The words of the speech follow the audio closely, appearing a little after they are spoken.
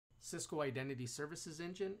Cisco Identity Services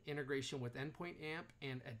Engine, integration with Endpoint AMP,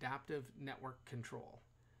 and adaptive network control.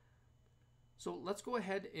 So let's go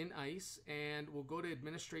ahead in ISE and we'll go to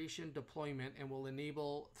Administration Deployment and we'll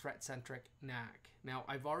enable Threat Centric NAC. Now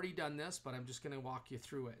I've already done this, but I'm just going to walk you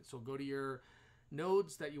through it. So go to your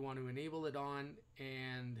nodes that you want to enable it on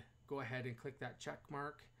and go ahead and click that check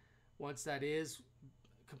mark. Once that is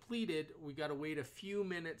completed, we got to wait a few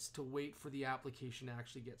minutes to wait for the application to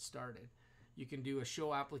actually get started. You can do a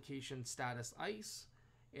show application status ISE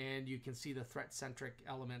and you can see the threat centric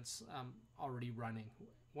elements already running.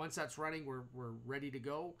 Once that's running, we're ready to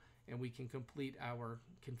go and we can complete our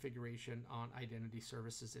configuration on Identity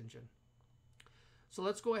Services Engine. So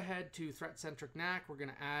let's go ahead to Threat Centric NAC. We're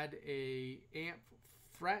going to add a AMP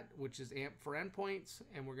threat, which is AMP for endpoints,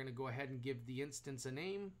 and we're going to go ahead and give the instance a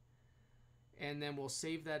name. And then we'll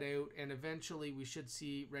save that out and eventually we should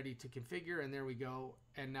see ready to configure, and there we go.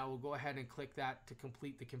 And now we'll go ahead and click that to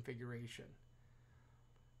complete the configuration.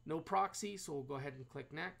 No proxy, so we'll go ahead and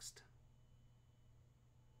click next.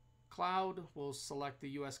 Cloud, we'll select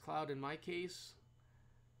the US cloud in my case.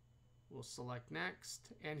 We'll select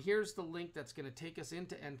next. And here's the link that's going to take us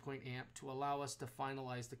into Endpoint AMP to allow us to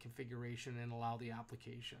finalize the configuration and allow the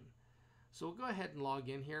application. So we'll go ahead and log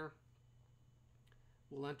in here.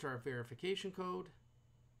 We'll enter our verification code.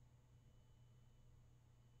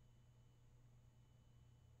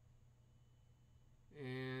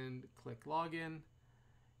 And click login.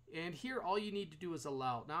 And here all you need to do is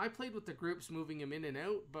allow. Now I played with the groups, moving them in and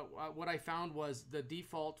out, but what I found was the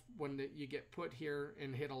default when you get put here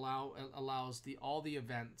and hit allow allows all the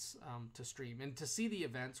events to stream. And to see the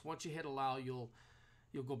events, once you hit allow, you'll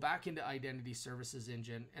go back into Identity Services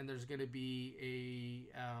Engine, and there's going to be a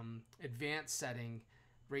advanced setting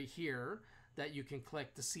right here that you can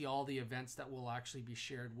click to see all the events that will actually be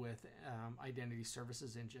shared with Identity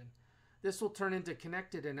Services Engine. This will turn into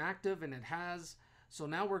connected and active, and it has. So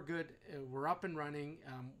now we're good. We're up and running.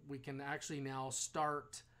 We can actually now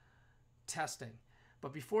start testing.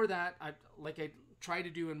 But before that, like I try to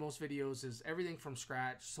do in most videos, is everything from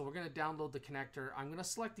scratch. So we're going to download the connector. I'm going to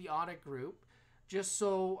select the audit group just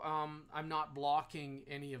so I'm not blocking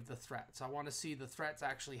any of the threats. I want to see the threats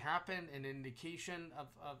actually happen, an indication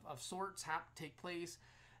of sorts take place.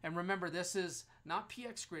 And remember, this is not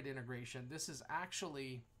PX Grid integration. This is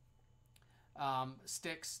actually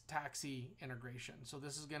STIX TAXII integration. So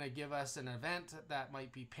this is going to give us an event that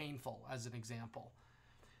might be painful as an example.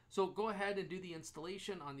 So go ahead and do the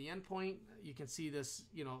installation on the endpoint. You can see this,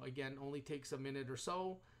 again, only takes a minute or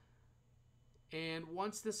so. And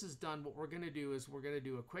once this is done, what we're going to do is we're going to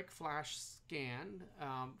do a quick flash scan.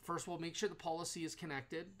 First, we'll make sure the policy is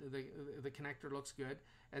connected. The connector looks good.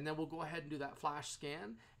 And then we'll go ahead and do that flash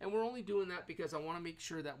scan. And we're only doing that because I want to make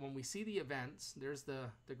sure that when we see the events, there's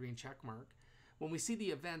the green check mark. When we see the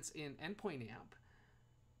events in Endpoint AMP,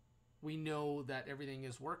 we know that everything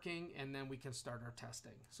is working, and then we can start our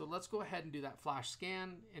testing. So let's go ahead and do that flash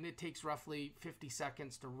scan, and it takes roughly 50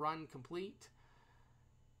 seconds to run complete.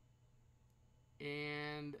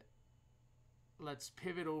 And let's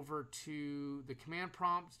pivot over to the command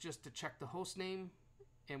prompt just to check the host name,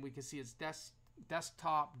 and we can see it's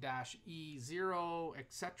desktop-E0,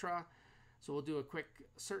 etc. So we'll do a quick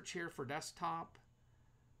search here for desktop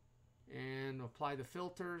and apply the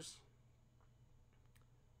filters.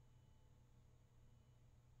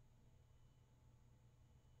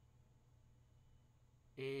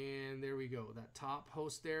 And there we go. That top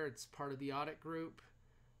host there, it's part of the audit group,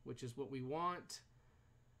 which is what we want.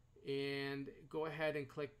 And go ahead and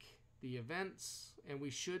click the events, and we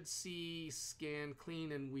should see scan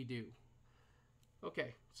clean, and we do.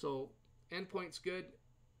 Okay, so endpoint's good.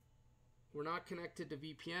 We're not connected to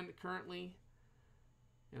VPN currently.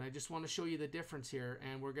 And I just want to show you the difference here,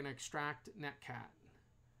 and we're going to extract netcat.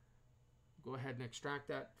 Go ahead and extract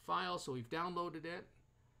that file. So we've downloaded it,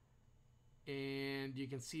 and you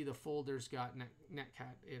can see the folder's got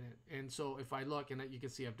netcat in it. And so if I look, and you can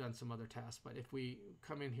see I've done some other tests, but if we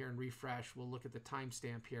come in here and refresh, we'll look at the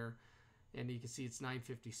timestamp here, and you can see it's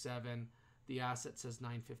 9:57. The asset says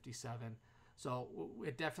 9:57. So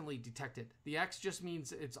it definitely detected. The X just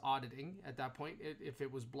means it's auditing at that point. If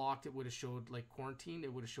it was blocked, it would have showed like quarantine.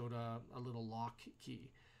 It would have showed a little lock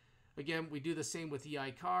key. Again, we do the same with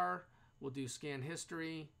EICAR. We'll do scan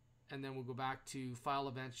history, and then we'll go back to file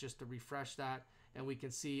events just to refresh that. And we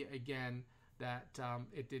can see again that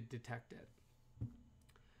it did detect it.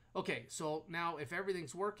 Okay, so now if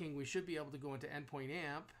everything's working, we should be able to go into Endpoint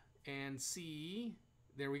AMP and see,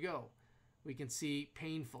 there we go. We can see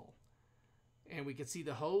painful. And we can see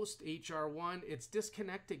the host, HR1, it's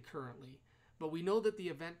disconnected currently. but we know that the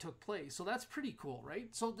event took place. So that's pretty cool, right?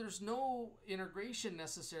 So there's no integration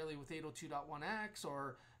necessarily with 802.1x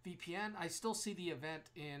or VPN. I still see the event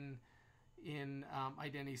in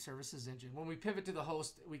Identity Services Engine. When we pivot to the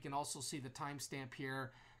host, we can also see the timestamp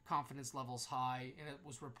here, confidence levels high, and it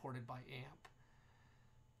was reported by AMP.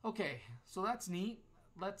 Okay, so that's neat.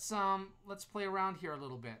 Let's play around here a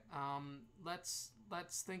little bit. Let's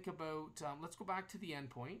think about, let's go back to the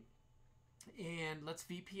endpoint and let's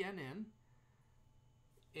VPN in.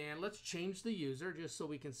 And let's change the user just so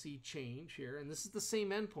we can see change here. And this is the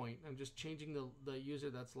same endpoint. I'm just changing the user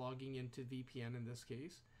that's logging into VPN in this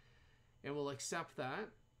case. And we'll accept that.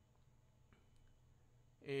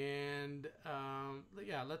 And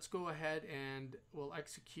yeah, let's go ahead and we'll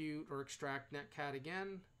execute or extract netcat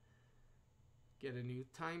again. Get a new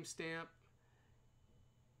timestamp.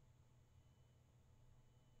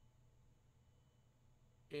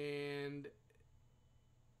 And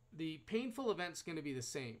the painful event's going to be the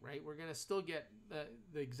same, right? We're going to still get the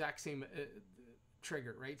exact same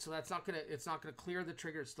trigger, right? So that's not going to, it's not going to clear the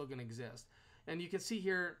trigger. It's still going to exist. And you can see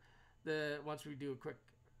here, once we do a quick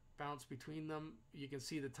bounce between them, you can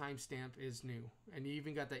see the timestamp is new. And you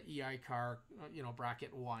even got the EICAR,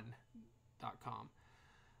 bracket1.com.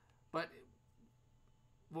 But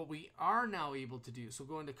what we are now able to do, so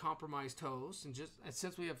go into compromised host, and just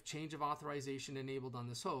since we have change of authorization enabled on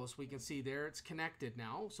this host, we can see there it's connected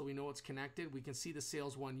now. So we know it's connected. We can see the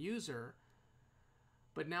sales1 user,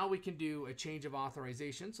 but now we can do a change of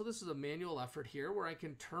authorization. So this is a manual effort here where I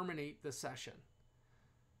can terminate the session.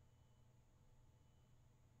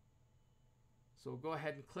 So go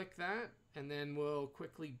ahead and click that, and then we'll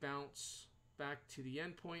quickly bounce back to the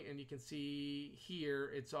endpoint, and you can see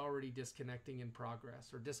here it's already disconnecting in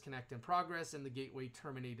progress, or disconnect in progress, and the gateway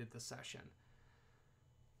terminated the session.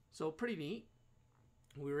 So pretty neat.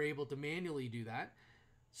 We were able to manually do that.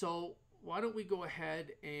 So why don't we go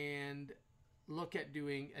ahead and look at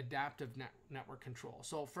doing adaptive network control.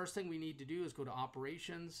 So first thing we need to do is go to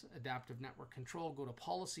operations, adaptive network control, go to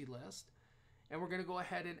policy list, and we're going to go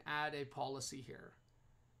ahead and add a policy here.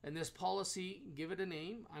 And this policy, give it a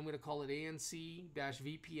name. I'm going to call it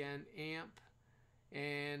ANC-VPN AMP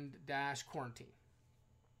and -quarantine.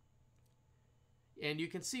 And you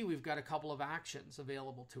can see we've got a couple of actions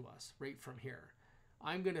available to us right from here.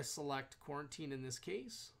 I'm going to select quarantine in this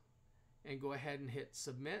case and go ahead and hit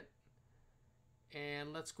submit.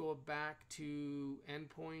 And let's go back to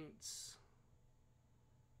endpoints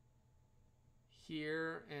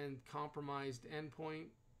here and compromised endpoint.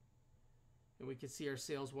 And we can see our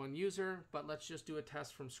sales1 user, but let's just do a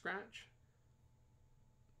test from scratch.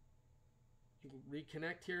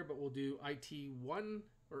 Reconnect here, but we'll do IT1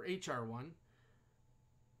 or HR1.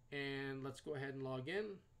 And let's go ahead and log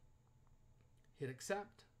in. Hit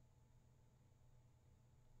accept.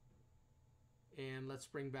 And let's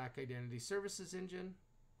bring back Identity Services Engine.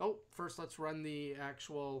 Oh, first let's run the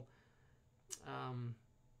actual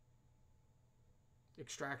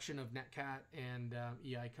extraction of netcat and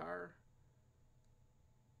EICAR.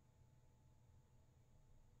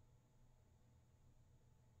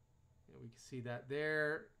 We can see that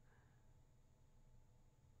there.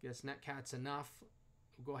 Guess netcat's enough.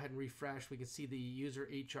 We'll go ahead and refresh. We can see the user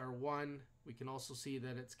HR1. We can also see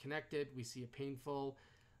that it's connected. We see a painful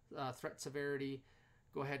threat severity.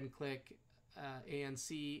 Go ahead and click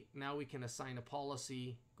ANC. Now we can assign a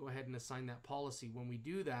policy. Go ahead and assign that policy. When we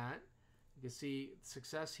do that, you can see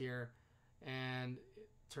success here, and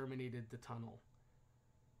it terminated the tunnel.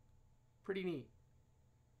 Pretty neat.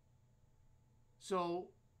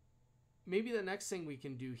 So maybe the next thing we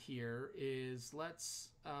can do here is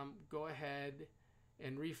let's go ahead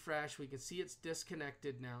and refresh. We can see it's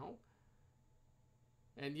disconnected now.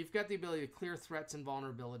 And you've got the ability to clear threats and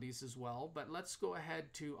vulnerabilities as well. But let's go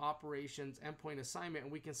ahead to operations, endpoint assignment,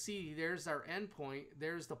 and we can see there's our endpoint.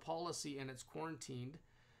 There's the policy, and it's quarantined.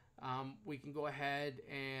 We can go ahead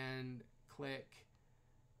and click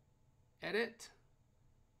edit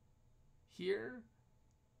here.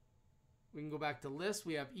 We can go back to list.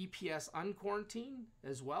 We have EPS unquarantine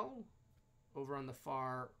as well over on the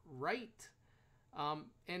far right.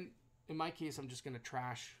 And in my case, I'm just going to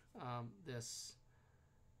trash this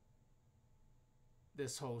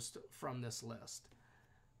host from this list.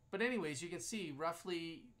 But anyways, you can see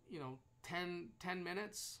roughly, 10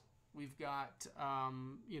 minutes. We've got,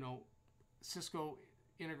 Cisco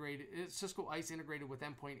ISE integrated with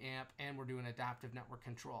Endpoint AMP, and we're doing adaptive network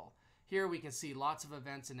control. Here we can see lots of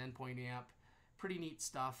events in Endpoint AMP, pretty neat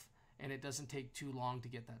stuff, and it doesn't take too long to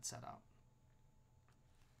get that set up.